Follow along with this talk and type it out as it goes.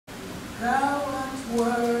Thou art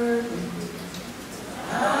worthy.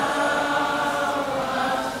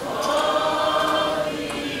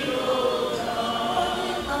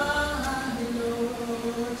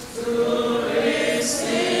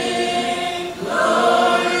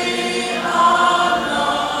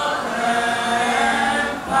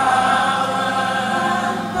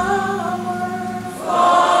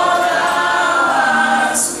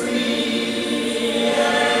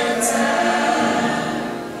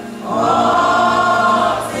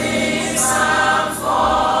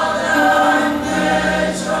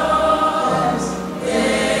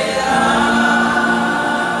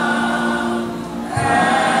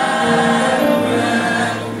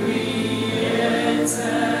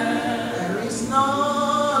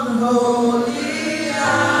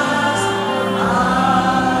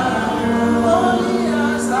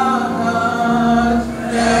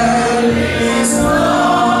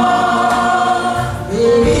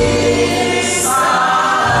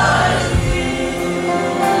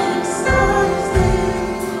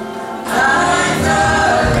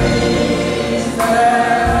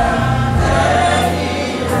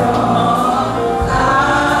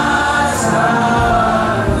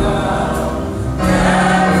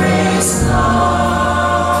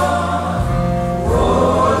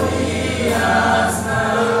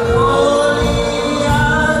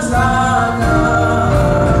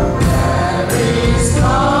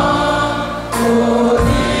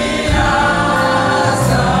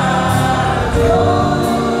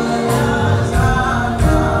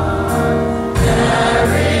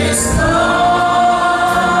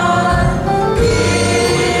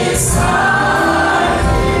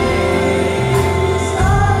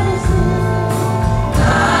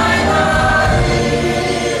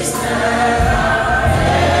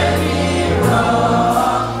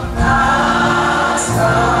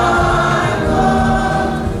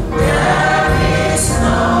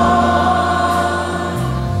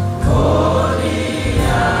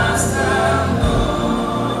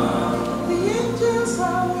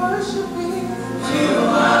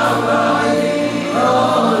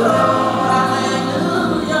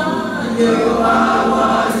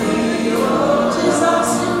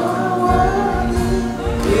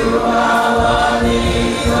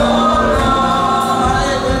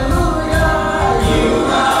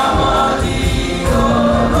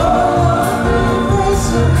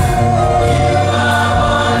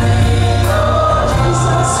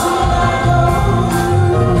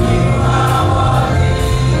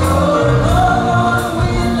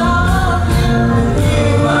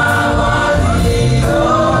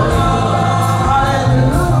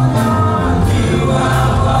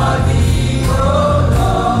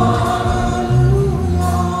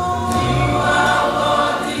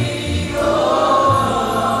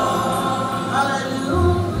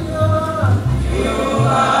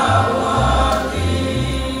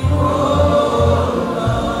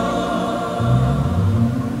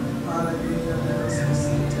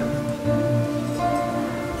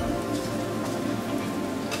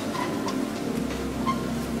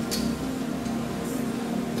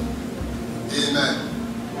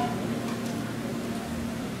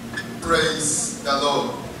 Praise the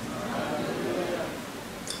Lord.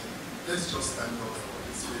 Let's just thank God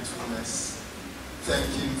for His faithfulness. Thank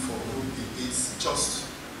Him for who He is. Just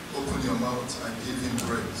open your mouth and give Him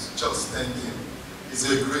praise. Just thank Him. He's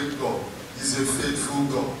a great God. He's a faithful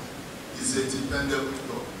God. He's a dependable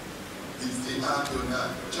God. He's the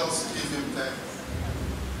Adonai. Just give Him thanks.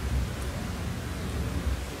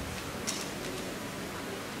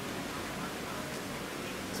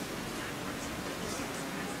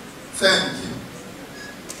 Thank Him.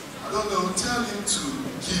 I don't know, tell Him to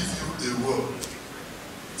give you a word.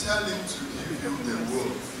 Tell Him to give you a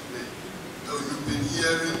word today. No, you've been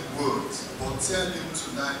hearing words, but tell Him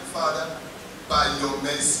tonight, Father, by your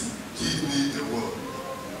mercy, give me a word.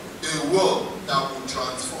 A word that will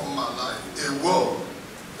transform my life. A word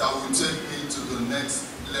that will take me to the next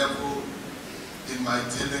level in my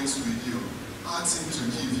dealings with you. Ask Him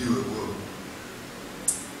to give you a word.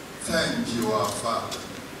 Thank you, our Father.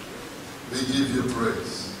 We give you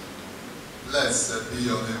praise. Blessed be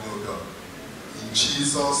your name, O God. In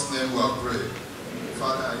Jesus' name we are praying.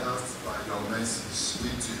 Father, I ask by your mercy,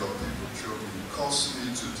 speak to your people through me. Cause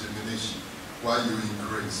me to diminish while you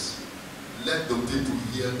increase. Let the people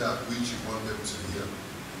hear that which you want them to hear.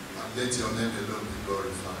 And let your name alone be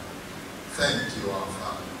glorified. Thank you, our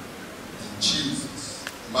Father. In Jesus'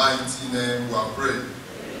 mighty name we are praying.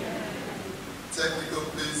 Technical,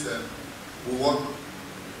 please, we'll walk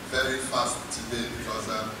very fast today because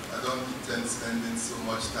I don't intend spending so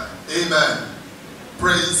much time. Amen.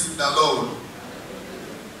 Praise the Lord.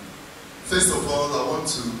 First of all, I want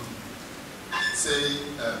to say,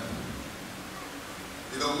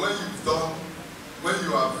 when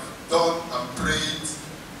you have done and prayed,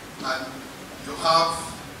 and you have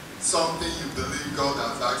something you believe God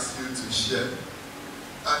has asked you to share,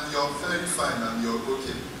 and you're very fine and you're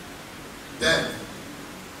okay, then,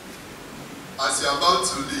 as you're about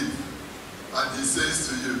to leave, and he says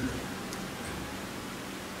to you,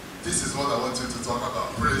 this is what I want you to talk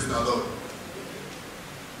about. Praise the Lord.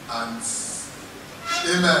 And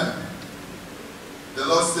amen. The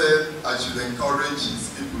Lord said I should encourage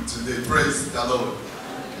his people today. Praise the Lord.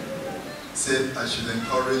 He said I should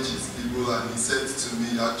encourage his people, and he said to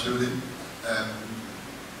me actually,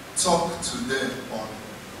 talk to them on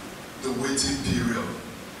the waiting period.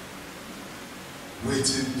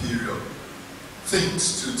 Waiting period.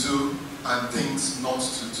 Things to do and things not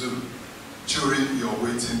to do during your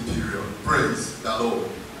waiting period. Praise the Lord.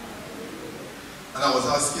 And I was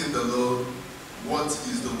asking the Lord, what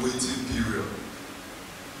is the waiting period?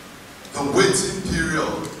 The waiting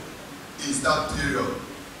period is that period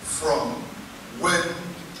from when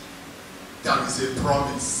there is a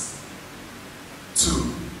promise to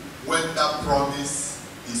when that promise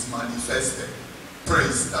is manifested.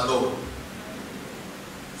 Praise the Lord.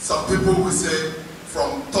 Some people will say,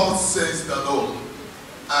 from thus says the Lord,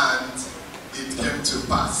 and it came to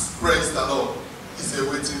pass. Praise the Lord. It's a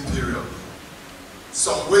waiting period.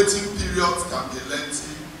 Some waiting periods can be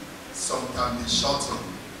lengthy, some can be shortened.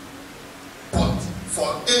 But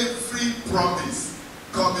for every promise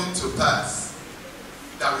coming to pass,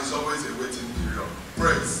 there is always a waiting period.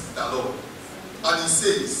 Praise the Lord. And he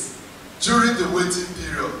says, during the waiting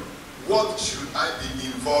period, what should I be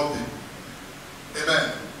involved in?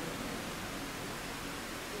 Amen.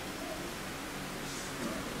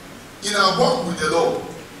 In our walk with the Lord,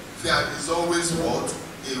 there is always what?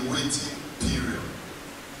 A waiting period.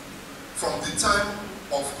 From the time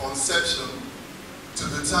of conception to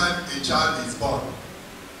the time a child is born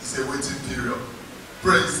is a waiting period.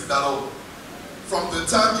 Praise the Lord. From the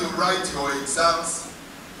time you write your exams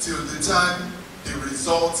till the time the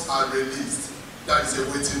results are released, there is a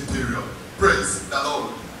waiting period. Praise the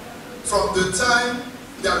Lord. From the time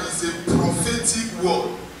there is a prophetic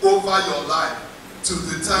word over your life to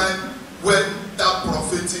the time when that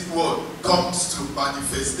prophetic word comes to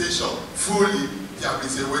manifestation fully, there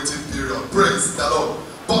is a waiting period. Praise the Lord.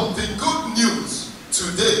 But the good news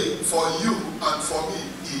today for you and for me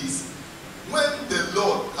is, when the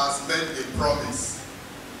Lord has made a promise,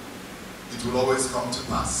 it will always come to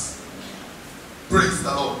pass. Praise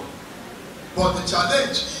the Lord. But the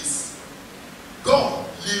challenge is, God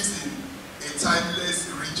lives in a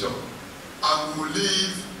timeless region and will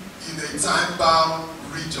live in a time-bound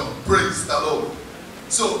region. Praise the Lord.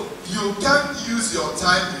 So you can't use your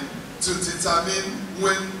timing to determine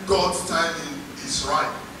when God's timing is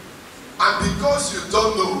right. And because you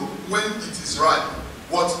don't know when it is right,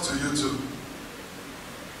 what do you do?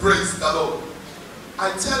 Praise the Lord.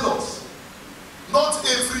 I tell us, not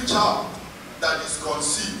every child that is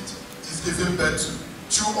conceived is given birth to.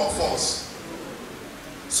 True or false?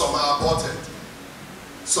 Some are aborted.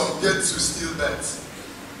 Some get to stillbirth.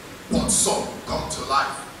 But some come to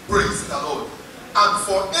life. Praise the Lord. And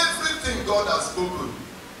for everything God has spoken,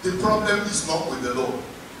 the problem is not with the Lord.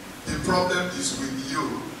 The problem is with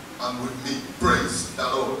you and with me. Praise the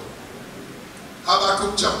Lord.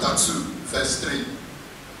 Habakkuk chapter 2, verse 3.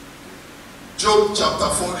 Job chapter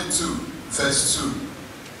 42, verse 2.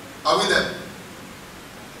 Are we there?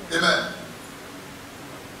 Amen.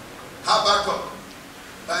 Habakkuk.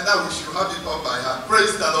 By now we should have it up by heart.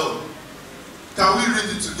 Praise the Lord. Can we read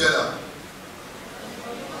it together?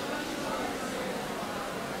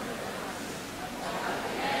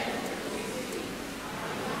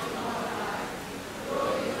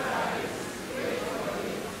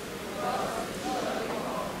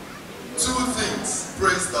 Two things,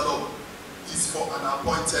 praise the Lord, is for an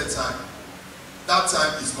appointed time. That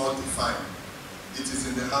time is not defined. It is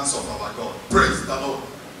in the hands of our God. Praise the Lord.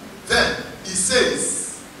 Then he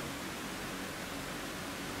says,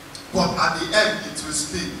 but at the end it will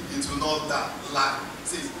speak, it will not lie. It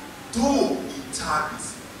says, though it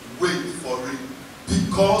tarries, wait for it.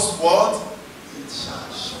 Because what? It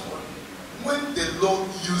shall surely. When the Lord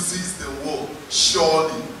uses the word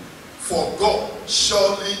surely, for God,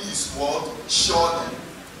 surely is what? Surely.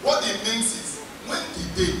 What it means is, when the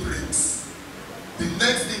day breaks, the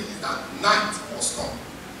next thing is that night must come.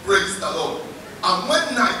 Praise the Lord. And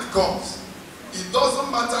when night comes, it doesn't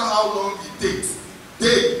matter how long it takes.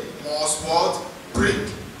 Day must what? Break.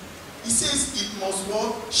 He says it must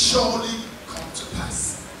what? Surely come to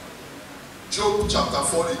pass. Job chapter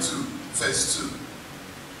 42, verse 2.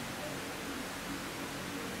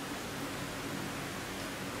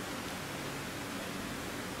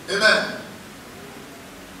 Amen.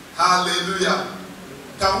 Hallelujah.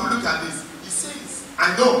 Can we look at this? He says,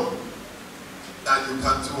 I know that you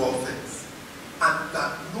can do all things, and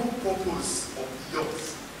that no purpose of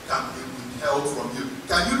yours can be withheld from you.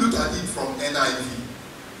 Can you look at it from NIV?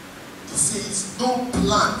 He says, no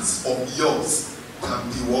plans of yours can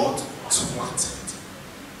be what? Thwarted.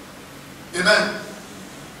 Amen.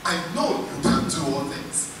 I know you can do all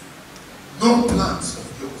things. No plans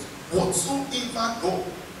of yours. Whatsoever God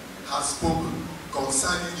has spoken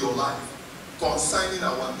concerning your life, concerning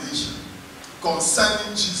our nation,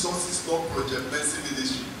 concerning Jesus' Lord Project Mercy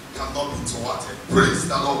Ministry cannot be thwarted. Praise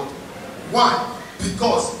the Lord. Why?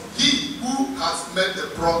 Because he who has made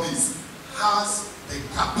the promise has the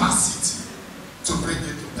capacity to bring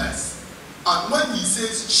it to pass. And when he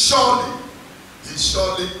says surely, he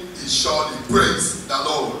surely is surely. Praise the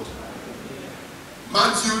Lord.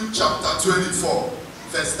 Matthew chapter 24,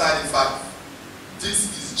 verse 35. This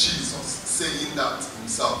is Jesus saying that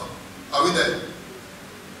himself. Are we there?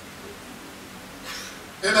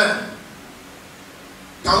 Amen.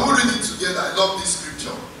 Can we read it together? I love this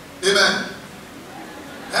scripture. Amen.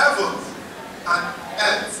 Heaven and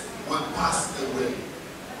earth will pass away.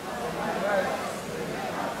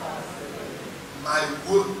 My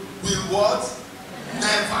word will what?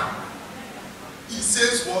 Never. He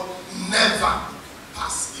says what? Never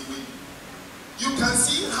pass away. You can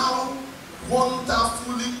see how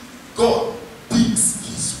wonderfully God picks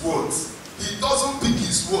his words. He doesn't pick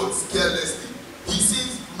his words carelessly. He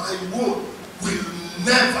says, my word will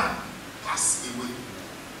never pass away.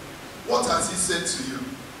 What has he said to you?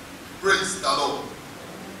 Praise the Lord.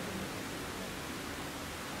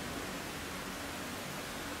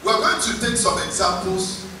 We're going to take some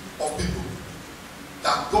examples of people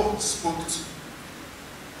that God spoke to.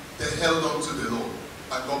 They held on to the Lord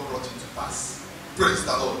and God brought it to pass. Praise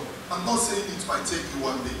the Lord. I'm not saying it might take you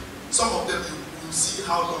one day. Some of them you will see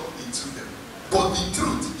how long it took them. But the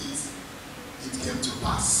truth is, it came to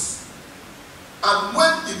pass. And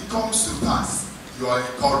when it comes to pass, you are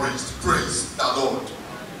encouraged. Praise the Lord.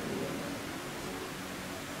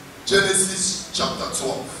 Genesis chapter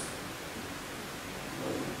 12.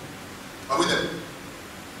 Are we there?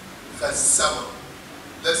 Verse 7.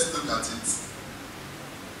 Let's look at it.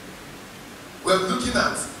 We're looking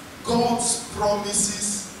at God's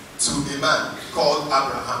promises to a man called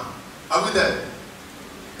Abraham. Are we there?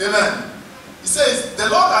 Amen. He says, the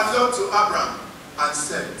Lord appeared to Abraham and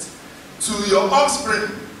said, to your offspring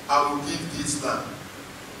I will give this land.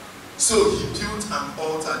 So he built an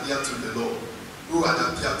altar there to the Lord who had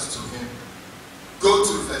appeared to him. Go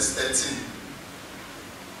to verse 13.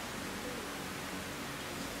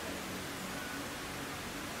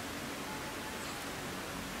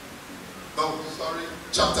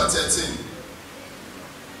 Chapter 13,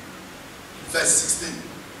 verse 16.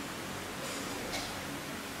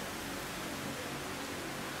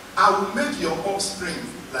 I will make your offspring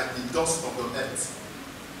like the dust of the earth,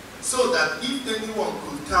 so that if anyone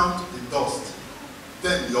could count the dust,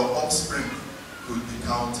 then your offspring could be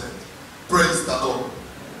counted. Praise the Lord.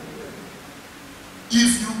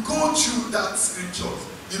 If you go through that scripture,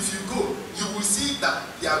 if you go, you will see that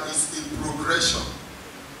there is a progression.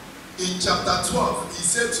 In chapter 12, he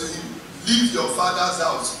said to him, leave your father's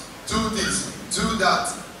house, do this, do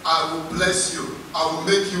that, I will bless you, I will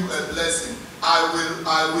make you a blessing,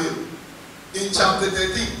 I will. In chapter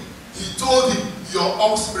 13, he told him, your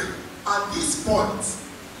offspring. At this point,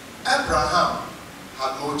 Abraham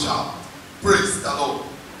had no child. Praise the Lord.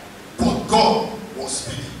 But God was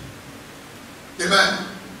speaking. Amen.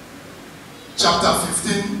 Chapter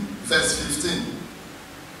 15, verse 15.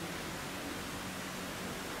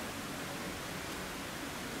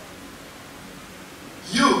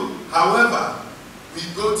 You, however,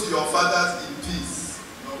 will go to your fathers in peace.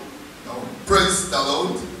 No. Praise the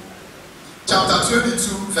Lord. Chapter 22,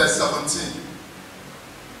 verse 17.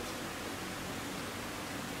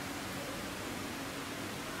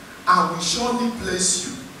 I will surely place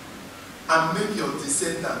you and make your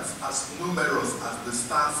descendants as numerous as the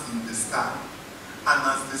stars in the sky and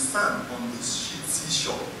as the sand on the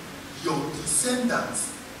seashore. Your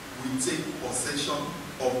descendants will take possession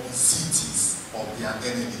of the cities of their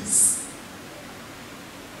enemies.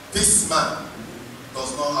 This man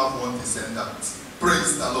does not have one descendant.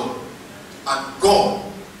 Praise the Lord. And God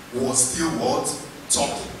was still what?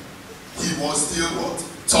 Talking. He was still what?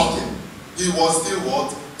 Talking. He was still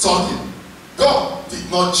what? Talking. God did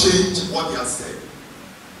not change what he has said.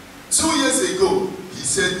 2 years ago, he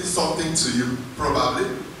said something to you, probably.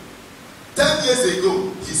 10 years ago,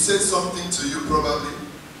 he said something to you, probably.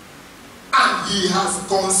 And he has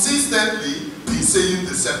consistently been saying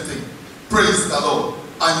the same thing. Praise the Lord.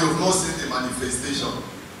 and you've not seen the manifestation,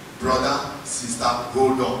 brother, sister,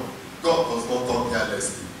 hold on. God does not talk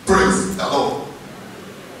carelessly. Praise the Lord.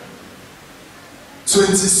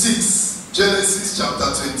 26, Genesis chapter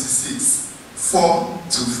 26,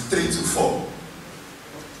 3 to 4.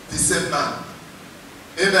 The same man.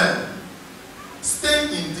 Amen. Stay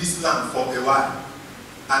in this land for a while,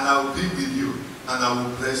 and I will be with you, and I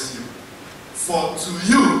will bless you. For to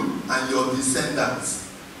you and your descendants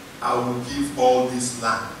I will give all this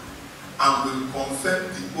land, and will confirm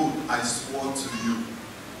the oath I swore to you,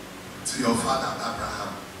 to your father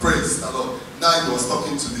Abraham. Praise the Lord. Now he was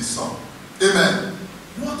talking to the son. Amen.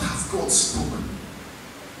 What has God spoken?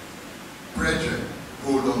 Brethren,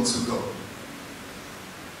 hold on to God.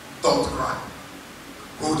 Don't cry.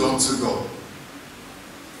 Hold on to God.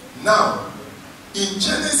 Now, in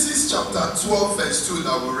Genesis chapter 12 verse 2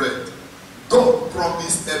 that we read, God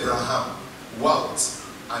promised Abraham wealth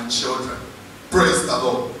and children. Praise the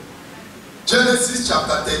Lord. Genesis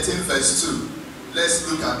chapter 13 verse 2.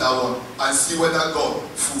 Let's look at that one and see whether God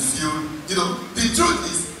fulfilled. The truth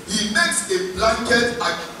is, he makes a blanket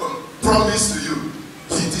promise to you.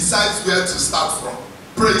 He decides where to start from.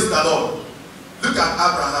 Praise the Lord. Look at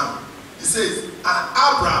Abraham. He says, and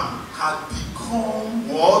Abraham had become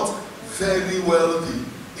what? Very wealthy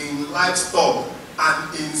in livestock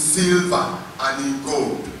and in silver and in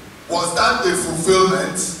gold. Was that a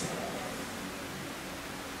fulfillment?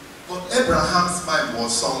 But Abraham's mind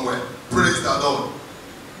was somewhere. Praise the Lord.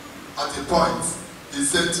 At a point, he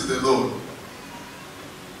said to the Lord,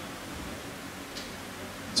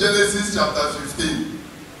 Genesis chapter 15,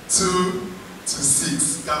 2 to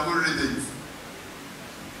 6. Can we read it?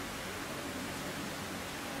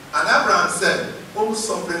 And Abraham said, O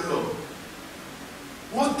sovereign Lord,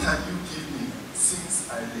 what can you give me since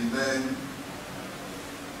I remain?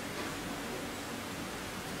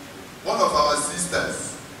 One of our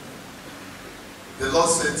sisters, the Lord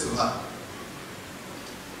said to her,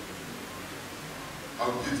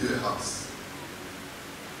 I'll give you a house.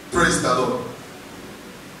 Praise the Lord.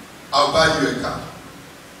 I'll buy you a car.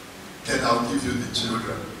 Then I'll give you the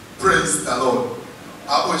children. Praise the Lord.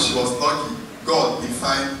 When she was lucky, God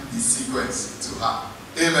defined the sequence to her.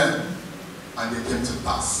 Amen. And they came to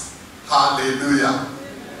pass. Hallelujah.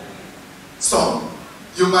 So,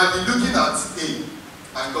 you might be looking at A,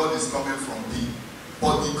 and God is coming from B.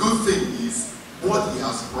 But the good thing is, what he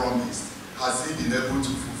has promised, has he been able to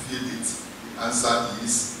fulfill it? The answer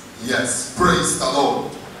is yes. Praise the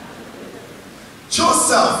Lord.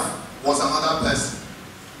 Joseph was another person.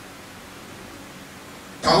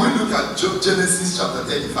 Can we look at Genesis chapter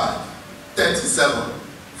 35, 37,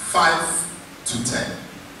 5 to 10?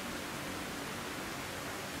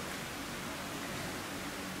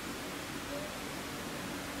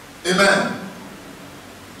 Amen.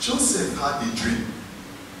 Joseph had a dream.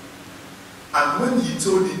 And when he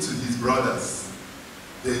told it to his brothers,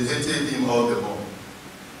 they hated him all the more.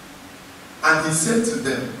 And he said to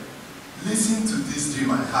them, listen to this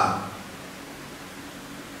dream I had.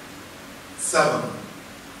 7.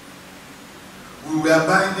 We were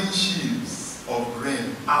binding sheaves of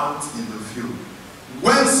grain out in the field,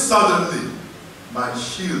 when suddenly my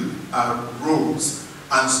shield arose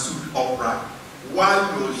and stood upright,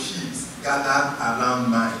 while your sheaves gathered around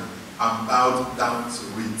mine and bowed down to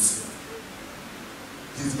it.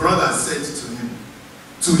 His brother said to him,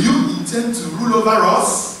 do you intend to rule over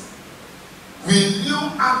us? Will you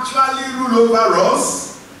actually rule over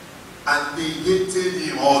us? And they hated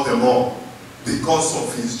him all the more because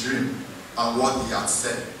of his dream and what he had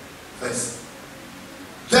said. First.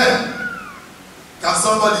 Then, can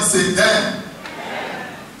somebody say then?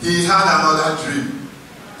 He had another dream.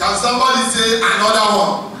 Can somebody say another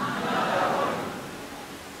one?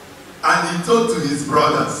 And he told to his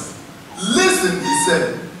brothers, listen, he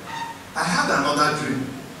said, I had another dream,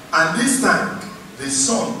 and this time the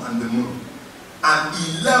sun and the moon and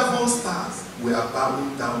 11 stars were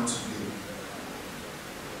bowing down to me.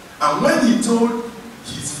 And when he told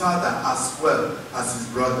his father as well as his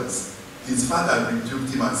brothers, his father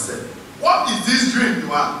rebuked him and said, what is this dream you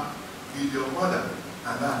have? Will your mother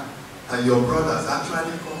and I and your brothers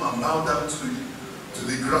actually come and bow down to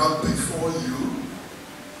the ground before you?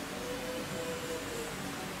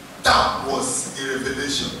 That was a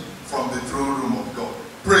revelation from the throne room of God.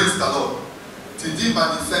 Praise the Lord. Did he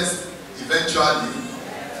manifest eventually?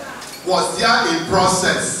 Was there a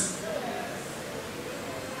process?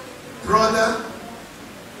 Brother,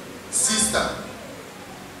 sister,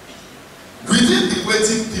 within the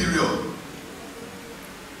waiting period,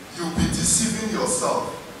 you'll be deceiving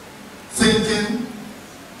yourself, thinking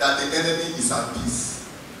that the enemy is at peace.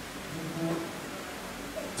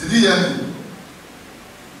 Did you hear me?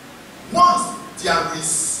 there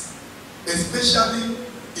is, especially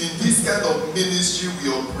in this kind of ministry we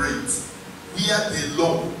operate, where the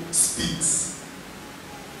Lord speaks,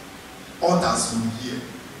 others will hear,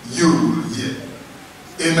 you will hear.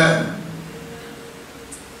 Amen.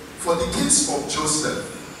 For the case of Joseph,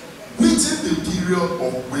 within the period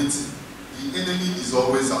of waiting, the enemy is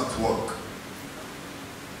always at work.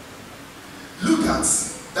 Look at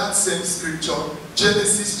that same scripture,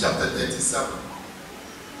 Genesis chapter 37,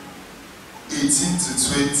 18 to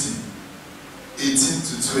 20. 18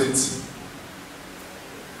 to 20.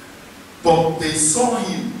 But they saw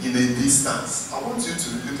him in a distance. I want you to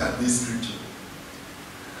look at this scripture.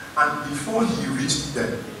 And before he reached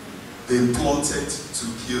them, they plotted to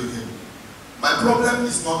kill him. My problem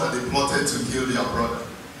is not that they plotted to kill their brother.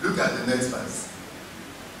 Look at the next verse.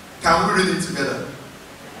 Can we read it together?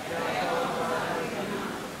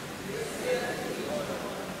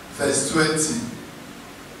 Verse 20.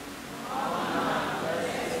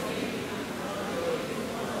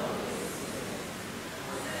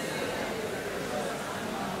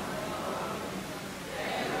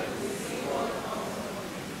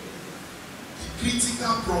 The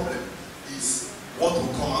critical problem is what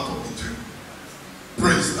will come out of the dream.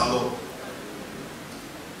 Praise the Lord.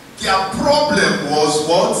 Their problem was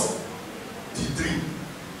what? The dream.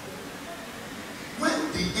 When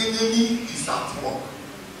the enemy is at work,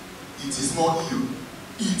 it is not you.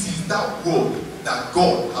 It is that word that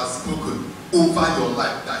God has spoken over your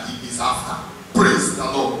life that he is after. Praise the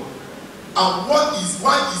Lord. And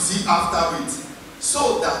why is he after it?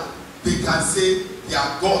 So that they can say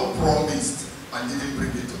their God promised and didn't bring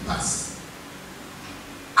it to pass.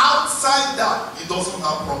 Outside that, he doesn't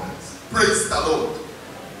have problems. Praise the Lord.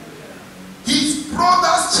 His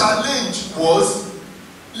brother's challenge was,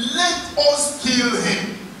 let us kill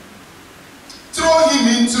him, throw him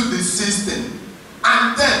into the system,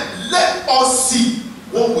 and then let us see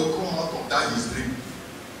what will come out of that his dream.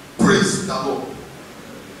 Praise the Lord.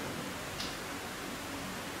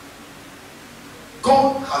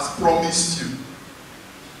 God has promised you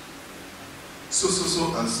so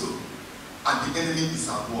and so, and the enemy is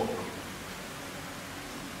at work.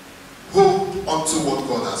 Hold on to what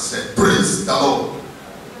God has said. Praise the Lord.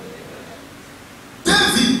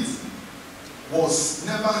 David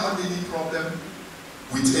never had any problem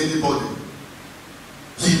with anybody.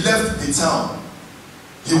 He left the town.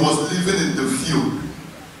 He was living in the field.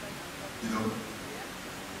 You know,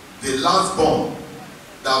 the last born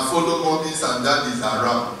that follow mommies and daddies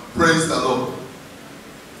around. Praise the Lord.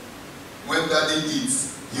 When daddy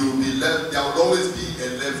eats, he will be left. There will always be a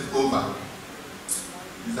leftover.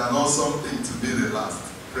 It's an awesome thing to be the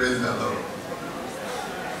last. Praise the Lord.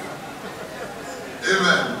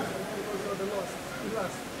 Amen.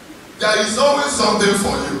 There is always something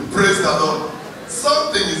for you. Praise the Lord.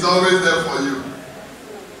 Something is always there for you.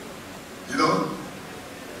 You know?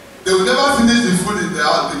 They will never finish the food in the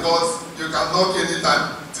house because you can knock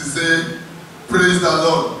anytime to say, praise the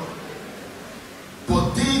Lord.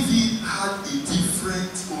 But David had a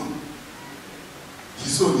different own.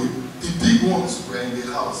 His own. The big ones were in the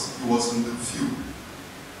house. He was in the field.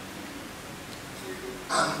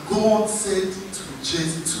 And God said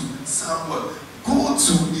to Samuel, go to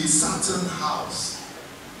a certain house,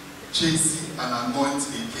 Jesse, and anoint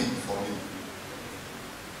a king for me.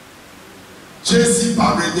 Jesse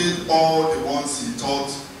paraded all the ones he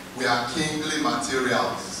thought were kingly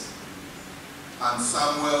materials. And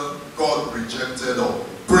Samuel, God rejected all.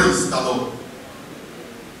 Praise the Lord.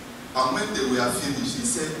 And when they were finished, he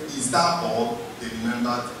said, is that all? They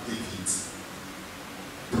remembered David.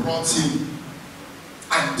 Brought him.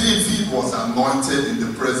 And David was anointed in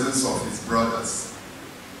the presence of his brothers.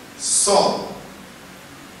 Saul,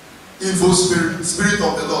 evil spirit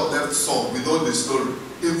of the Lord left Saul. We know the story.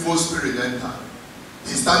 Evil spirit entered.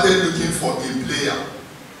 He started looking for a player.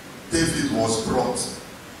 David was brought.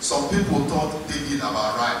 Some people thought David had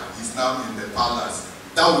arrived. He's now in the palace.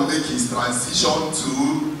 That will make his transition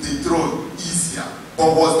to the throne easier.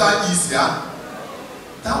 But was that easier?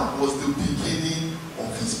 That was the beginning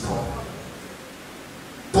of his problem.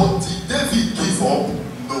 But did David give up?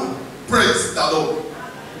 No. Praise the Lord.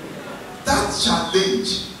 That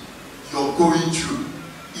challenge you're going through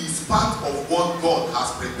is part of what God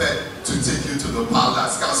has prepared to take you to the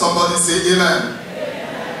palace. Can somebody say amen?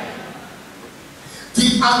 Amen.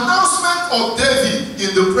 The announcement of David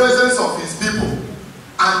in the presence of his people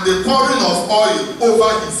and the pouring of oil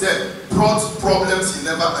over his head brought problems he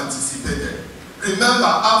never anticipated. Remember,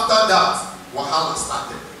 after that, Wahala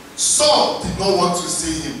started. Saul did not want to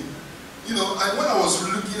see him. You know, when I was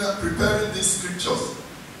looking at preparing these scriptures,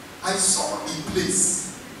 I saw a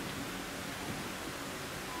place.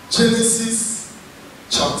 Genesis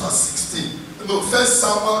No, 1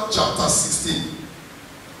 Samuel chapter 16.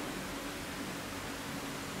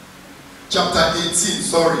 Chapter 18,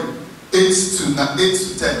 sorry. 8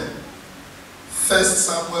 to 10. 1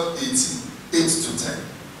 Samuel 18, 8 to 10.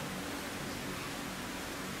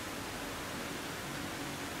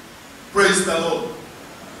 Praise the Lord.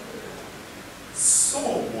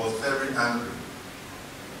 Saul was very angry.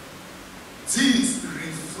 These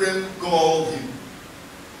refrain galled him.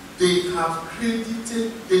 They have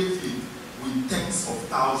credited David with tens of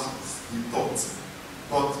thousands, he thought.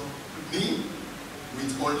 But me,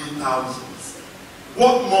 with only thousands.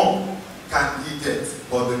 What more can he get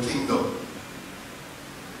but the kingdom?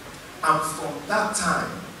 And from that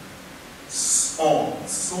time on,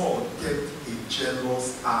 Saul kept a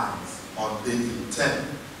jealous eye on David. 10.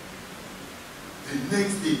 The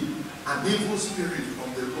next day, an evil spirit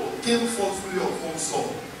from the Lord came forcefully upon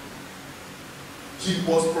Saul. He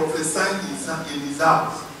was prophesying in his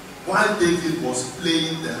house while David was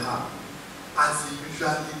playing the harp, as he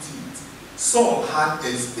usually did. Saul had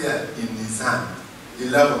a spear in his hand.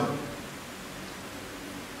 11.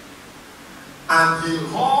 And he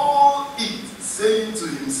hauled it, saying to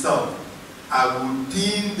himself, I will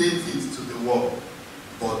pin David to the wall.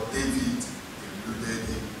 But David eluded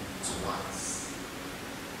him twice.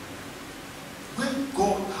 When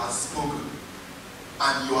God has spoken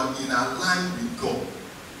and you are in a line with God,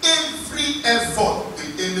 every effort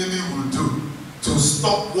the enemy will do to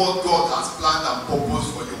stop what God has planned and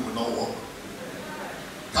purposed for you will not work.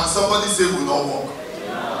 Can somebody say will not work?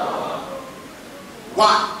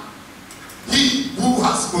 Why? He who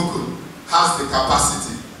has spoken has the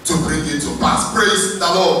capacity to bring it to pass. Praise the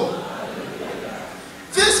Lord.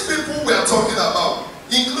 These people we are talking about,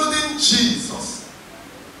 including Jesus,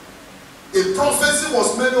 a prophecy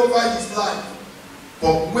was made over his life,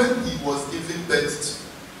 but when he was given birth to,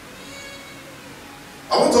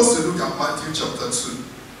 I want us to look at Matthew chapter 2.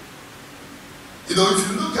 You know,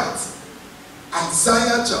 if you look at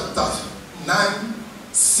Isaiah chapter 9,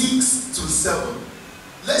 6 to 7,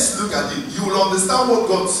 let's look at it. You will understand what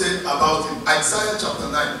God said about him. Isaiah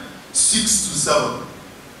chapter 9, 6 to 7.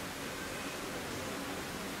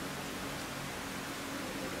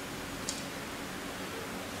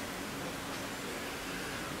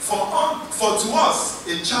 For to us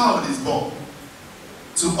a child is born,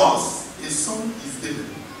 to us a son is given,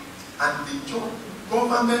 and the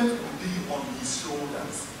government will be on his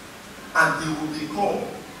shoulders, and he will be called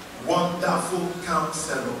Wonderful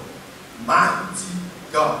Counselor, Mighty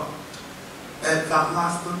God,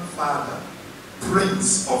 Everlasting Father,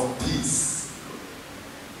 Prince of Peace.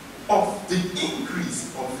 Of the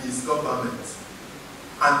increase of his government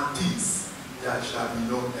and peace there shall be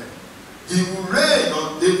no end. He will reign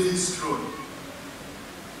on David's throne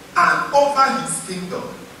and over his kingdom,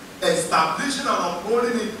 establishing and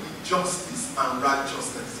upholding it with justice and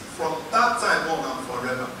righteousness from that time on and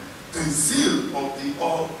forever. The zeal of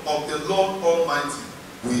the Lord Almighty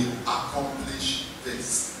will accomplish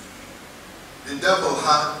this. The devil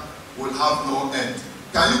will have no end.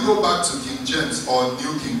 Can you go back to King James or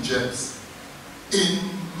New King James? In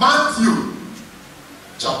Matthew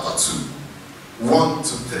chapter 2, 1 to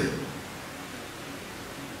 3.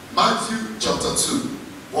 Matthew chapter 2,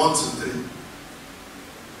 1 to 3.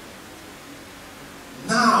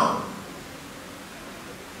 Now,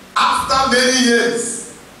 after many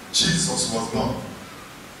years, Jesus was born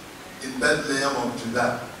in Bethlehem of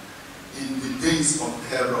Judah in the days of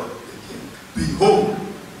Herod the king. Behold,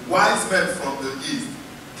 wise men from the east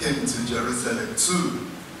came to Jerusalem too,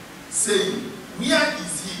 saying, where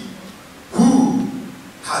is he who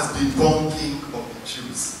has been born King of the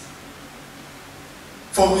Jews?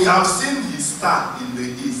 For we have seen his star in the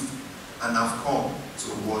east and have come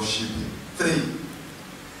to worship him. 3.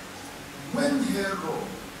 When Herod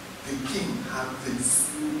the king had this,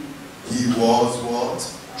 he was what?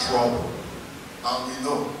 Troubled. And we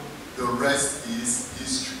know the rest is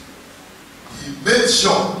history. He made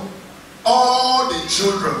sure all the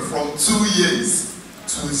children from 2 years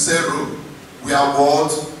to 0 were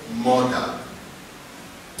what? Murdered.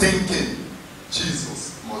 Thinking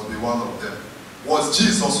Jesus must be one of them. Was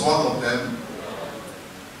Jesus one of them?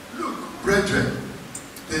 Look, brethren,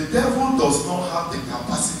 the devil does not have the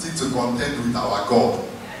capacity to contend with our God.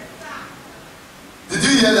 Did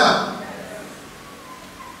you hear that?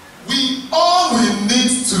 All we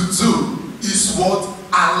need to do is what?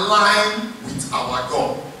 Align with our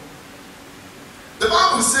God. The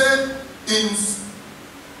Bible said in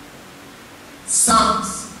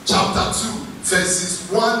Psalms chapter 2, verses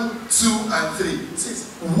 1, 2, and 3, it says,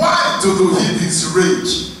 why do the heathens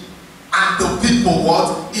rage and the people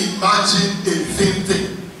what? Imagine a vain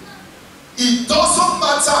thing. It doesn't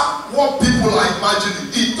matter what people are imagining.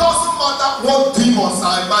 It doesn't matter what demons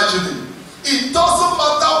are imagining. It doesn't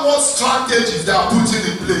matter what strategies they are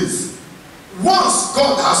putting in place. Once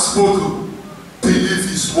God has spoken, believe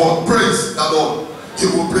his word. Praise the Lord. He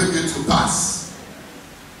will bring it to pass.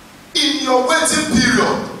 In your waiting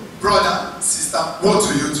period, brother, sister, what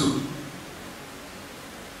do you do?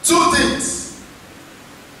 Two things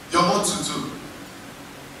you're not to do.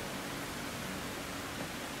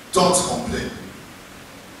 Don't complain.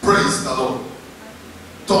 Praise the Lord.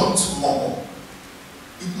 Don't murmur.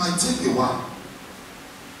 It might take a while.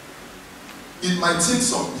 It might take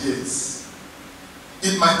some years.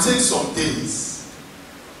 It might take some days.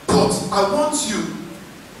 But I want you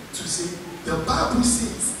to say, the Bible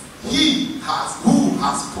says, he who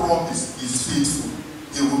has promised is faithful.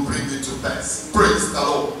 He will bring it to pass. Praise the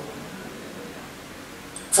Lord.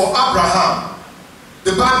 For Abraham,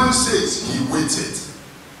 the Bible says he waited.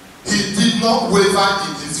 He did not waver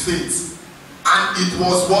in his faith. And it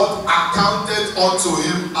was what accounted unto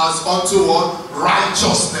him as unto what?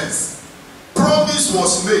 Righteousness. Promise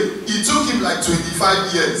was made. It took him like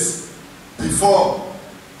 25 years before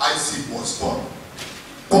Isaac was born.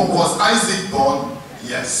 But was Isaac born?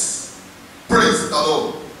 Yes. Praise the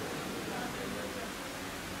Lord.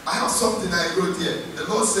 I have something I wrote here. The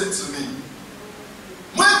Lord said to me,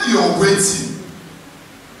 when you're waiting,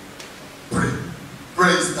 pray.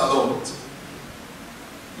 Praise the Lord.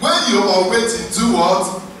 When you are waiting, do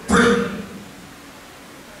what? Pray.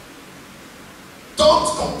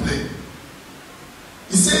 Don't complain.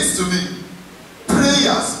 He says to me,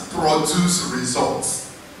 prayers produce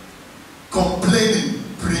results. Complaining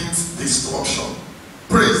brings destruction.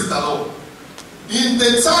 Praise the Lord. In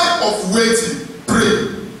the time of waiting,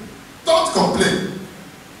 pray. Don't complain.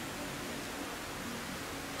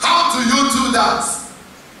 How do you do that?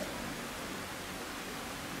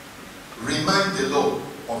 Remind the Lord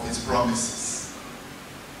of his promises.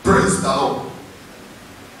 Praise the Lord.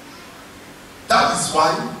 That is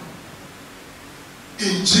why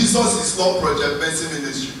in Jesus is Lord Project Mercy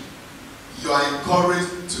Ministry, you are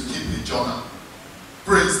encouraged to keep a journal.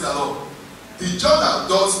 Praise the Lord. The journal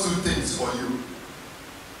does two things for you.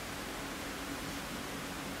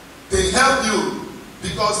 They help you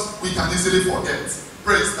because we can easily forget.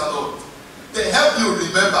 Praise the Lord. They help you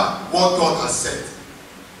remember what God has said.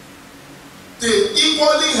 They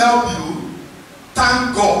equally help you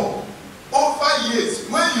thank God. Over years,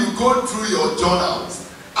 when you go through your journals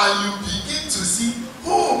and you begin to see,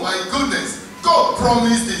 oh my goodness, God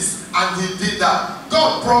promised this and he did that.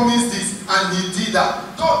 God promised this and he did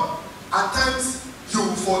that. God, at times you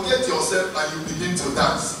forget yourself and you begin to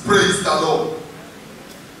dance. Praise the Lord.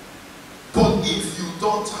 But if you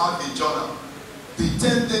don't have a journal, the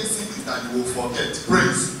tendency is that you will forget.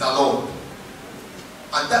 Praise the Lord.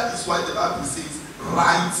 And that is why the Bible says,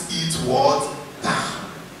 write it what?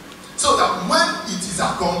 Down. So that when it is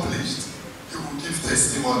accomplished, you will give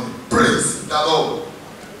testimony. Praise the Lord.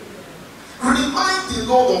 Remind the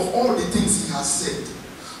Lord of all the things he has said.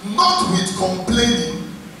 Not with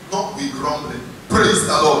complaining, not with grumbling. Praise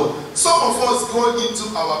the Lord. Some of us go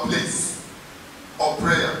into our place of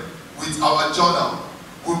prayer with our journal.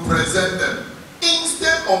 We present them.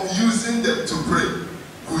 Instead of using them to pray,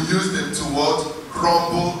 we use them to what?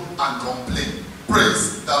 Grumble and complain.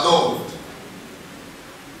 Praise the Lord.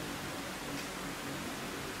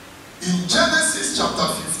 In Genesis chapter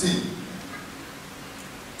 15,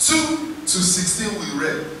 2 to 16 we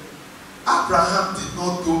read, Abraham did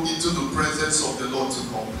not go into the presence of the Lord to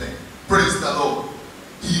complain. Praise the Lord.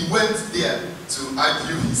 He went there to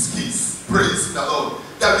argue his case. Praise the Lord.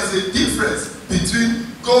 There is a difference between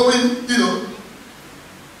going,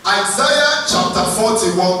 Isaiah chapter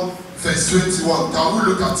 41 verse 21. Can we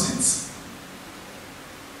look at it?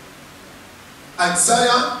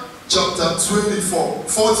 Isaiah chapter 41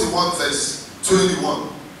 verse 21.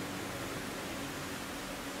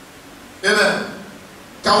 Amen.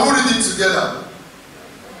 Can we read it together?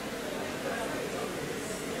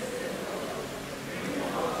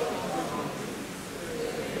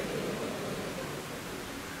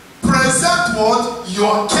 Present what?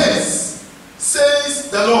 Your case, says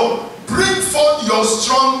the Lord. Bring forth your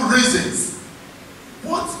strong reasons.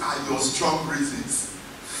 What are your strong reasons?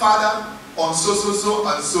 Father, on so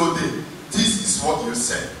and so day, this is what you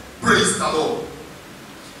said. Praise the Lord.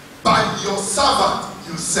 By your servant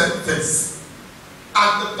you said this.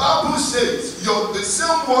 And the Bible says, the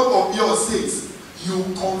same word of yours says, you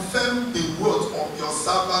confirm the word of your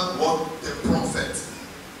servant, what? The prophet.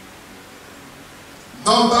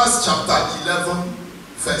 Numbers chapter 11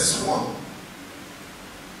 verse 1.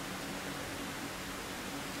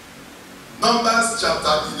 Numbers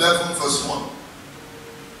chapter 11 verse 1.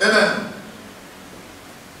 Amen.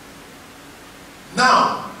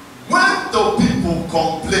 Now, when the people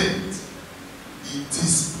complained, it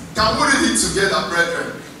is. Can we read it together,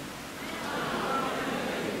 brethren?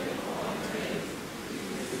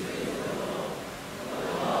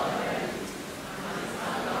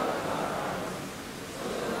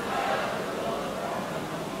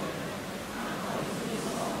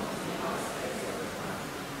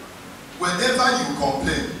 Whenever you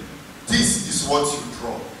complain, this is what you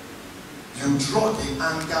draw. You draw the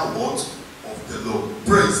anger what? Of the Lord.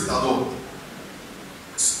 Praise the Lord.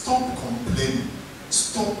 Stop complaining.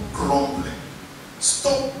 Stop grumbling.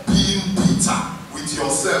 Stop being bitter with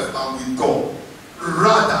yourself and with God.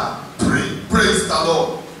 Rather pray. Praise the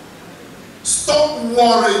Lord. Stop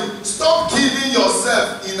worrying. Stop killing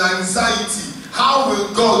yourself in anxiety. How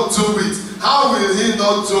will God do it? How will He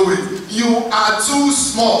not do it? You are too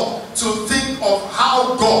small to think of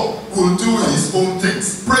how God will do His own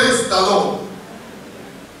things. Praise the Lord.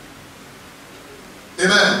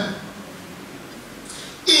 Amen.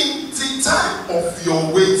 In the time of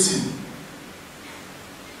your waiting,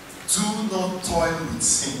 do not toil with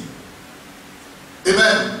sin.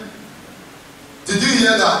 Amen. Did you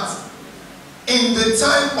hear that? In the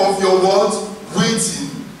time of your what?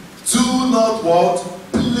 Waiting, do not what?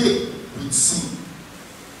 Play with sin.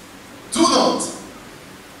 Do not.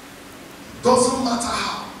 Doesn't matter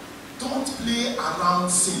how. Don't play around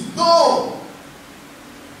sin. No.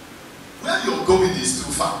 Where you're going is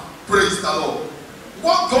too far. Praise the Lord.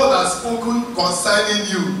 What God has spoken concerning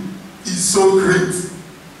you is so great.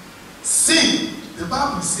 Sin, the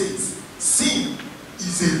Bible says, sin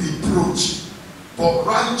is a reproach, but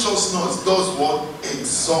righteousness does what?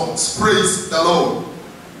 Exalts. Praise the Lord.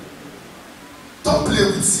 Don't play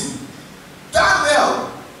with sin.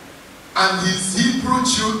 Daniel and his Hebrew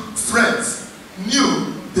friends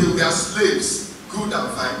knew they were slaves, good and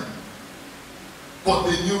fine, but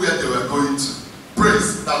they knew where they were going to.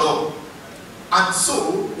 Praise the Lord. And so,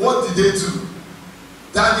 what did they do?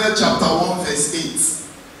 Daniel chapter 1 verse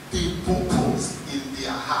 8. They proposed in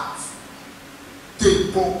their hearts.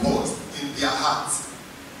 They proposed in their hearts.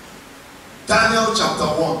 Daniel chapter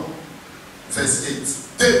 1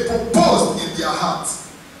 verse 8. They proposed in their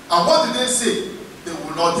hearts. And what did they say? They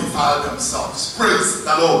will not defile themselves. Praise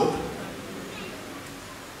the Lord.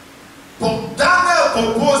 But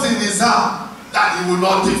Daniel proposed in his heart that he will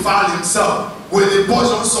not defile himself with the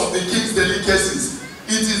portions of the king's delicacies.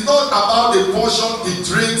 It is not about the portion, the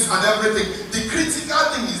drinks and everything. The critical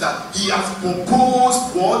thing is that he has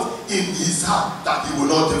proposed what? In his heart, that he will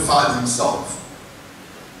not defile himself.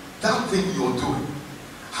 That thing you're doing,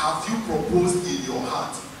 have you proposed in your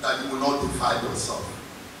heart that you will not defile yourself?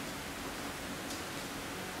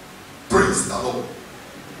 Praise the Lord.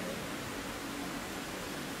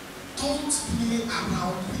 Don't play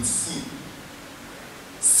around with sin.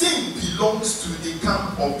 Sin belongs to the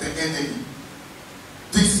camp of the enemy.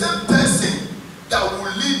 The same person that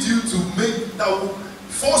will lead you to that will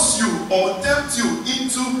force you or tempt you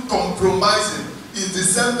into compromising is the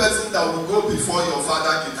same person that will go before your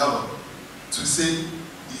Father in heaven to say,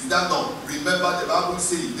 is that not? Remember the Bible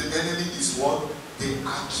says the enemy is what? The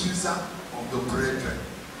accuser of the brethren.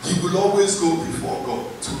 He will always go before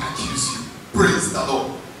God to accuse you. Praise the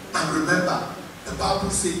Lord. And remember, the Bible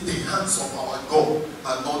says the hands of our God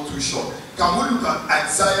are not too short. Can we look at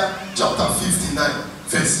Isaiah chapter 59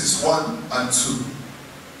 verses 1 and 2?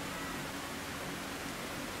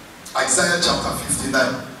 Isaiah chapter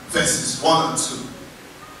 59 verses 1 and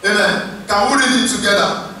 2. Amen. Can we read it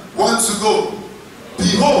together? 1 to go.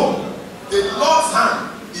 Behold, the Lord's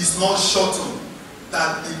hand is not shortened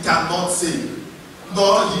that it cannot save,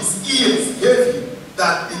 nor his ears heavy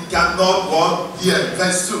that it cannot what? Hear.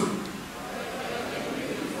 Verse 2.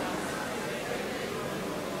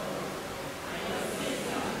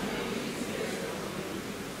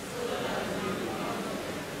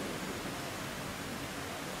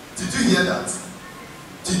 Did you hear that?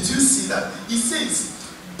 Did you see that? He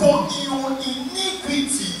says, but your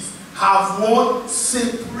iniquities have what?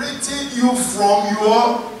 Separated you from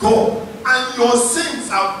your God, and your sins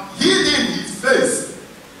have hidden his face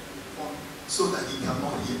so that he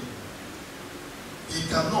cannot hear. He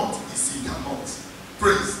cannot, he cannot.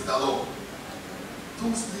 Praise the Lord.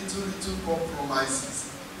 Those little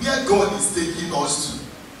compromises where God is taking us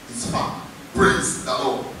to is far. Praise the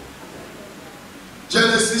Lord.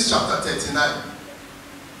 Genesis chapter 39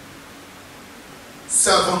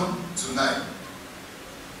 7 to 9.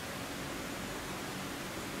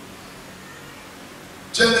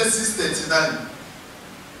 Genesis 39.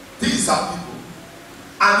 These are people.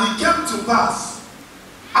 And it came to pass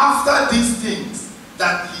after these things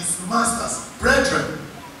that his masters, brethren,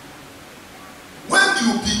 when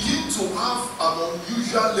you begin to have an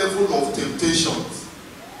unusual level of temptations,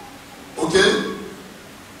 okay,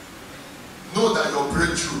 know that your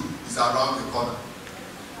breakthrough is around the corner.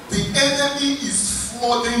 The enemy is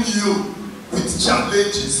flooding you with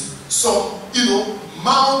challenges, some,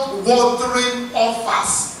 mouth-watering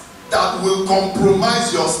offers that will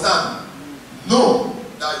compromise your stand. Know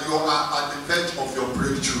that you are at the verge of your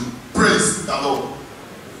breakthrough. Praise the Lord.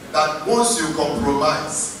 That once you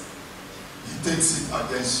compromise, he takes it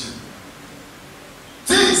against you.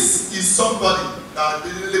 This is somebody that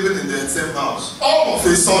has been living in the same house. All of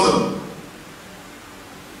a sudden,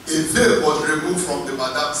 a veil was removed from the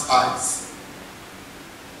madam's eyes.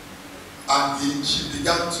 And she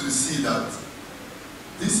began to see that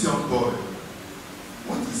this young boy,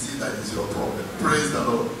 what is it that is your problem? Praise the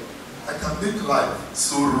Lord. I can make life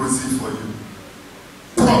so rosy for you.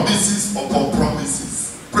 Promises upon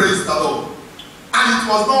promises. Praise the Lord. And it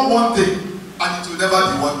was not one thing, and it will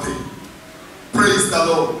never be one thing. Praise the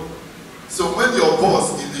Lord. So when your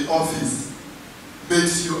boss in the office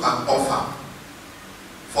makes you an offer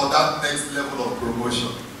for that next level of promotion,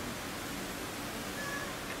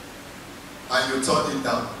 and you turn it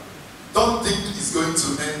down, don't think it's going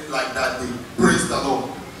to end like that day. Praise the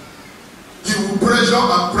Lord. He will pressure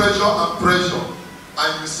and pressure and pressure,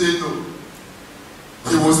 and you say no.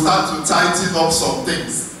 He will start to tighten up some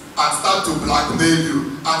things and start to blackmail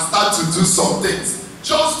you and start to do some things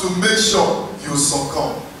just to make sure you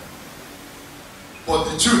succumb.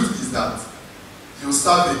 But the truth is that you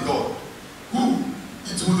serve a God who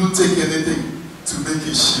it wouldn't take anything to make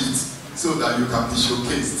a shift so that you can be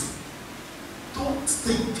showcased. Don't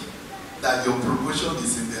think that your promotion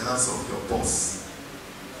is in the hands of your boss.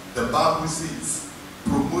 The Bible says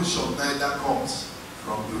promotion neither comes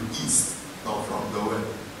from the east nor from the west.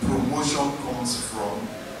 Promotion comes from.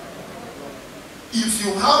 If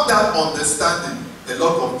you have that understanding, a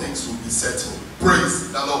lot of things will be settled.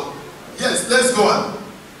 Praise the Lord. Yes, let's go on.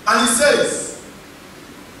 And he says,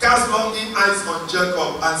 cast longing eyes on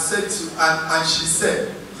Jacob and said to, and she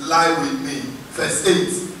said, lie with me. Verse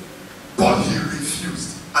 8. But he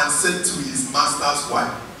refused and said to his master's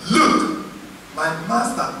wife, look, my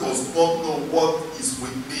master does not know what is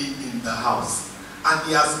with me in the house, and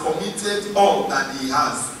he has committed all that he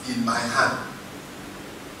has in my hand.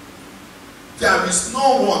 There is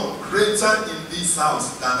no one greater in this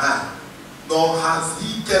house than I, nor has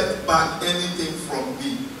he kept back anything from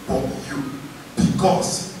me but you,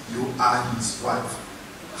 because you are his wife.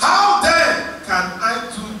 How then can I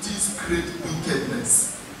do this great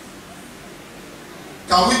wickedness?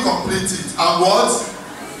 Can we complete it? And what?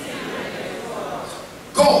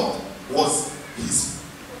 God was his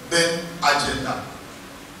main agenda.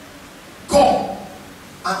 God.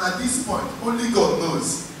 And at this point, only God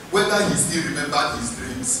knows whether he still remembered his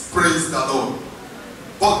dreams. Praise the Lord.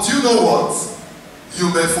 But you know what?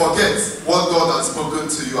 You may forget what God has spoken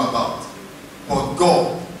to you about. But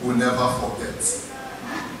God will never forget.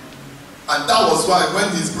 And that was why when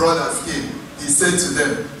his brothers came, he said to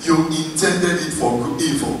them, you intended it for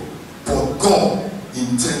evil, but God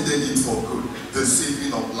intended it for good. The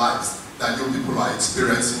saving of lives that you people are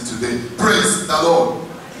experiencing today. Praise the Lord.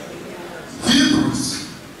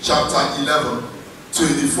 Hebrews chapter 11,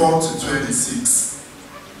 24 to 26.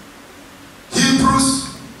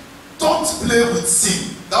 Hebrews, don't play with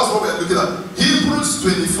sin. That's what we're looking at. Hebrews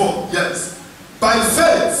 24, yes. By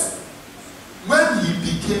faith, when he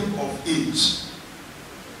became of age,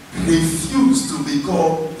 refused to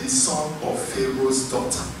become the son of Pharaoh's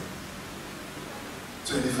daughter.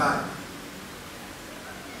 25.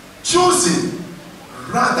 Choosing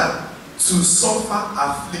rather to suffer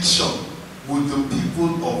affliction with the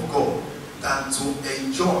people of God than to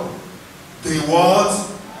enjoy the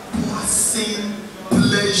world's passing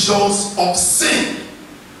pleasures of sin.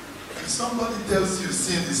 If somebody tells you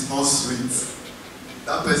sin is not sweet,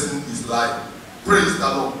 that person is lying. Praise the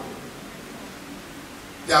Lord.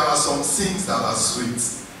 There are some sins that are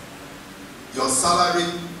sweet. Your salary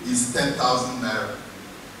is 10,000 naira.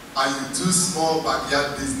 And you do small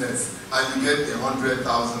backyard business and you get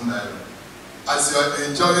 100,000 naira. As you are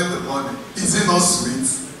enjoying the money, is it not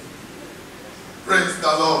sweet? Praise the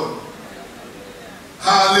Lord.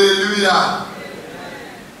 Hallelujah.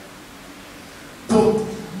 But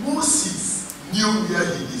Moses knew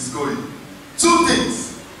where he is going. Two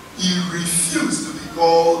things. He refused to be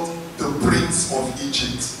called the Prince of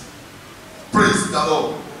Egypt. Praise the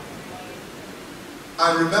Lord.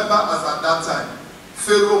 And remember, as at that time,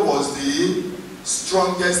 Pharaoh was the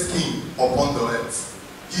strongest king upon the earth.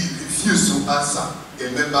 He refused to answer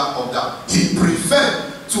a member of that. He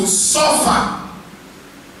preferred to suffer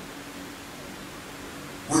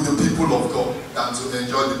with the people of God than to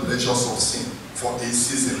enjoy the pleasures of sin for a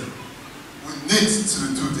season. We need to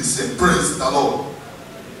do the same. Praise the Lord.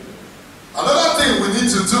 Another thing we need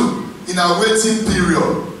to do in our waiting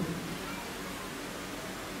period,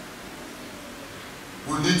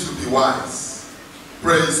 we need to be wise.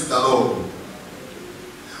 Praise the Lord.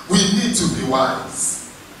 We need to be wise.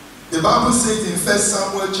 The Bible says in 1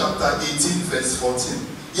 Samuel chapter 18 verse 14,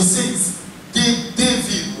 it says,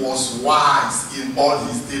 David was wise in all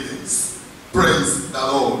his dealings. Praise the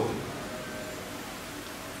Lord.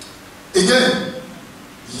 Again,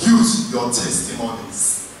 use your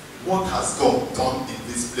testimonies. What has God done in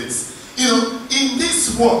this place? You know, in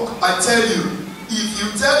this work, I tell you, if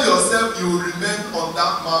you tell yourself you will remain on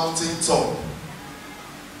that mountain top,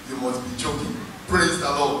 you must be joking. Praise the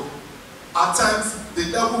Lord. At times,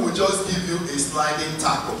 the devil will just give you a sliding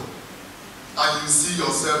tackle, and you see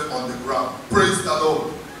yourself on the ground. Praise the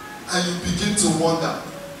Lord. And you begin to wonder,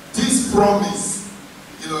 this promise,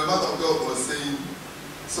 you know, a man of God was saying,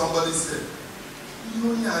 somebody said,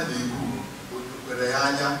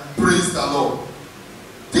 praise the Lord.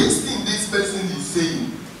 This thing this person is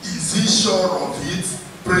saying, is he sure of it?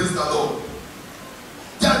 Praise the Lord.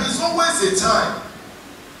 There is always a time.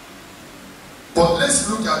 But let's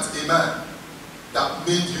look at a man that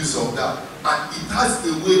made use of that. And it has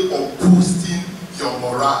a way of boosting your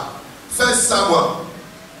morale. 1 Samuel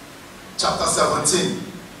chapter 17,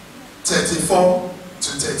 34 to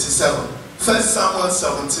 37. 1 Samuel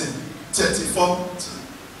 17, 34 to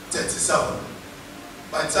 37.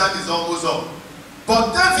 My time is almost up.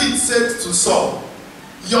 But David said to Saul,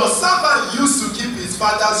 your servant used to keep his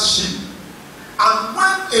father's sheep. And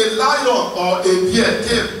when a lion or a bear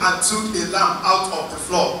came and took a lamb out of the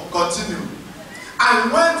flock, continue, I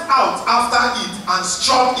went out after it and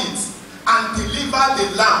struck it and delivered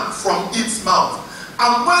the lamb from its mouth.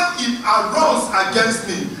 And when it arose against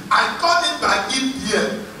me, I caught it by its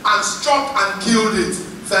ear and struck and killed it.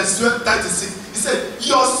 Verse 36. He said,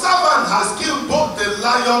 your servant has killed both the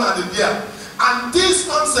lion and the bear, and this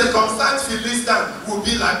uncircumcised Philistine will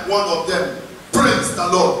be like one of them. Praise the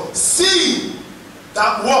Lord. See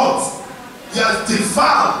that what? He has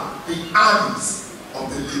defiled the armies of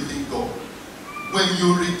the living God. When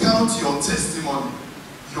you recount your testimony,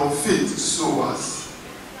 your faith soars.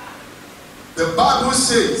 The Bible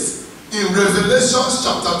says in Revelation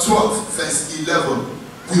chapter 12 verse 11,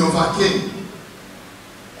 we overcame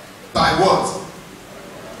by what?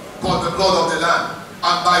 By the blood of the Lamb,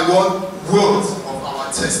 and by what? Word of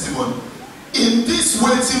our testimony. In this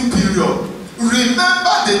waiting period,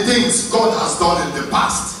 remember the things God has done in the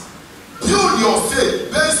past. Build your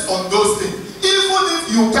faith based on those things. Even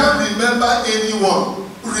if you can't remember anyone,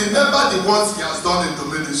 remember the ones he has done in the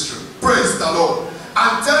ministry. Praise the Lord.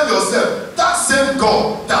 And tell yourself, that same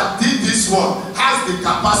God that did this one has the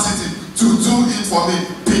capacity to do it for me,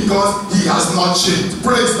 because he has not changed.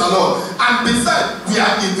 Praise the Lord. And besides, we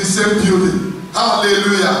are in the same building.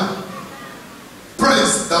 Hallelujah.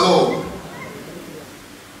 Praise the Lord.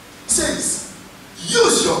 It says,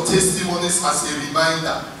 use your testimonies as a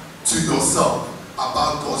reminder to yourself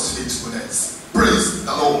about God's faithfulness. Praise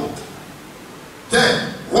the Lord.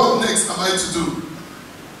 Then, what next am I to do?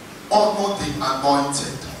 Honor the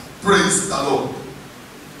anointed. Praise the Lord.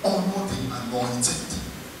 Honor the anointed.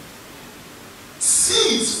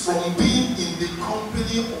 Cease from being in the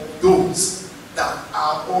company of those that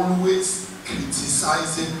are always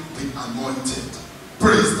criticizing the anointed.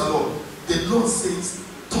 Praise the Lord. The Lord says,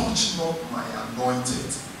 touch not my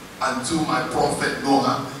anointed and do my prophet no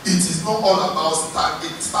harm. It is not all about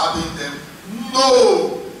stabbing them.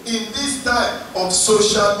 No! In this time of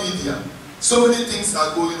social media, so many things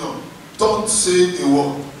are going on. Don't say a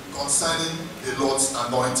word concerning the Lord's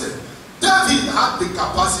anointed. David had the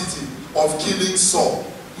capacity of killing Saul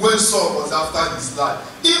when Saul was after his life.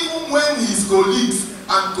 Even when his colleagues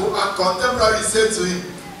and contemporaries said to him,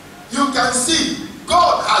 you can see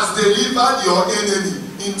God has delivered your enemy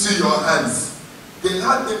into your hands. They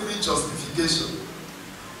had every justification.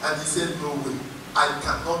 And he said, no way, I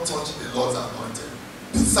cannot touch the Lord's anointed.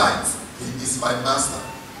 Besides, he is my master.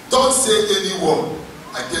 Don't say any word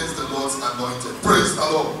against the Lord's anointed. Praise the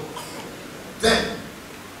Lord. Then,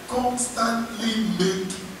 constantly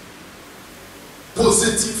make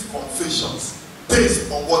positive confessions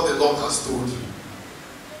based on what the Lord has told you.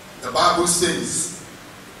 The Bible says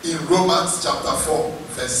in Romans chapter 4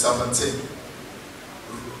 verse 17,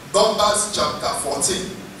 Numbers chapter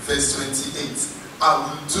 14 verse 28, I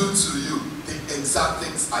will do to you the exact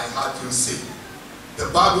things I had you say.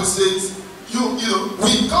 The Bible says,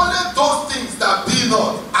 we call it those things that be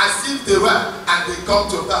not as if they word and they come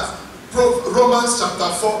to pass. Romans chapter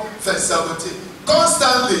 4 verse 17.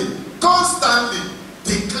 Constantly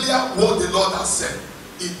declare what the Lord has said.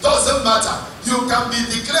 It doesn't matter. You can be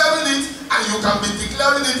declaring it and you can be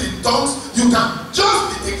declaring it in tongues. You can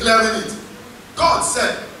just be declaring it. God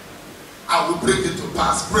said, I will bring it to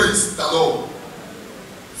pass. Praise the Lord.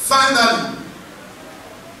 Finally,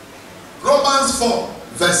 Romans 4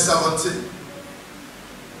 verse 17.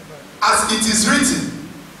 As it is written,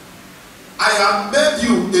 I have made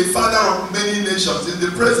you a father of many nations in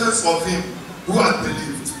the presence of him who had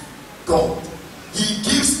believed God. He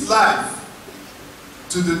gives life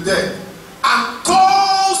to the dead and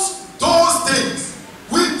calls those things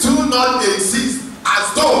which do not exist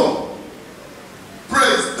as though.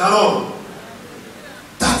 Praise the Lord.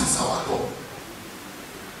 That is our God.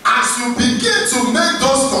 As you begin to make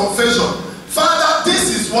those confessions, Father, this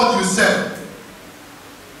is what you said,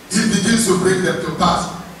 he begins to bring them to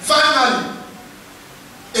pass. Finally,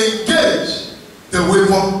 engage the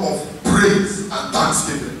weapon of praise and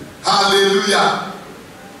thanksgiving. Hallelujah.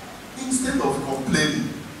 Instead of complaining,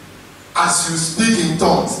 as you speak in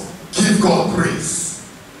tongues, give God praise.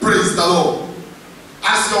 Praise the Lord.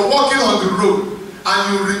 As you're walking on the road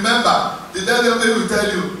and you remember, the devil will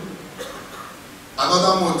tell you,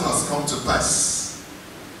 another month has come to pass.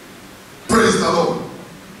 Praise the Lord.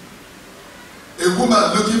 A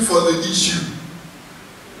woman looking for the issue.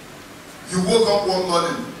 You woke up one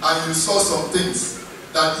morning and you saw some things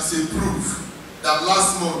that is a proof that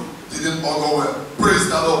last month didn't all go well. Praise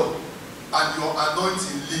the Lord. And your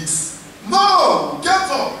anointing leaks. No! Get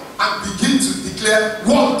up and begin to declare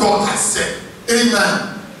what God has said.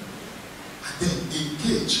 Amen. And then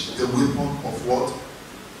engage the weapon of what?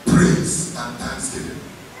 Praise and thanksgiving.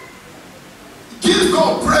 Give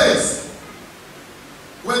God praise.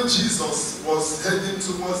 When Jesus was heading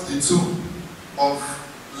towards the tomb of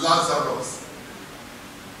Lazarus,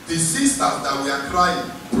 the sisters that were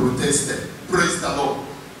crying protested. Praise the Lord.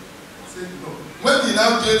 Said no. When he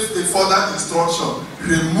now gave the further instruction,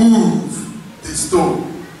 remove the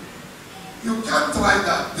stone. You can't try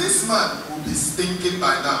that. This man will be stinking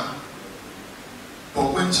by now.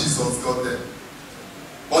 But when Jesus got there,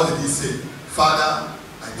 what did he say? Father,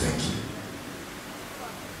 I thank you.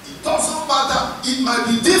 It doesn't matter. It might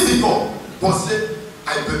be difficult, but say,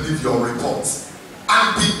 I believe your report.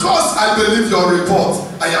 And because I believe your report,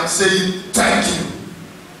 I am saying thank you.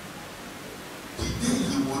 The day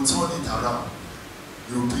he will turn it around,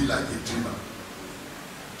 you will be like a dreamer.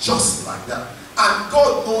 Just like that. And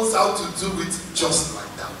God knows how to do it just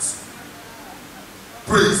like that.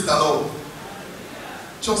 Praise the Lord.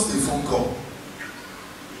 Just a phone call.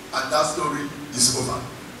 And that story is over.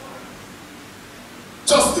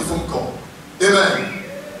 Just a phone call. Amen.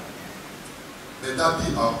 May that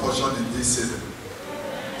be our portion in this season.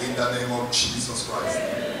 In the name of Jesus Christ.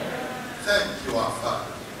 Thank you, our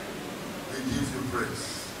Father. We give you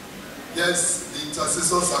praise. Yes, the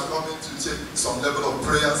intercessors are coming to take some level of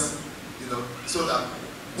prayers, so that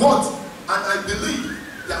what? And I believe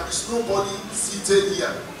there is nobody seated here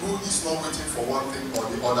who is not waiting for one thing or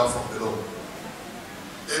the other from the Lord.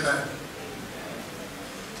 Amen.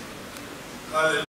 Hallelujah.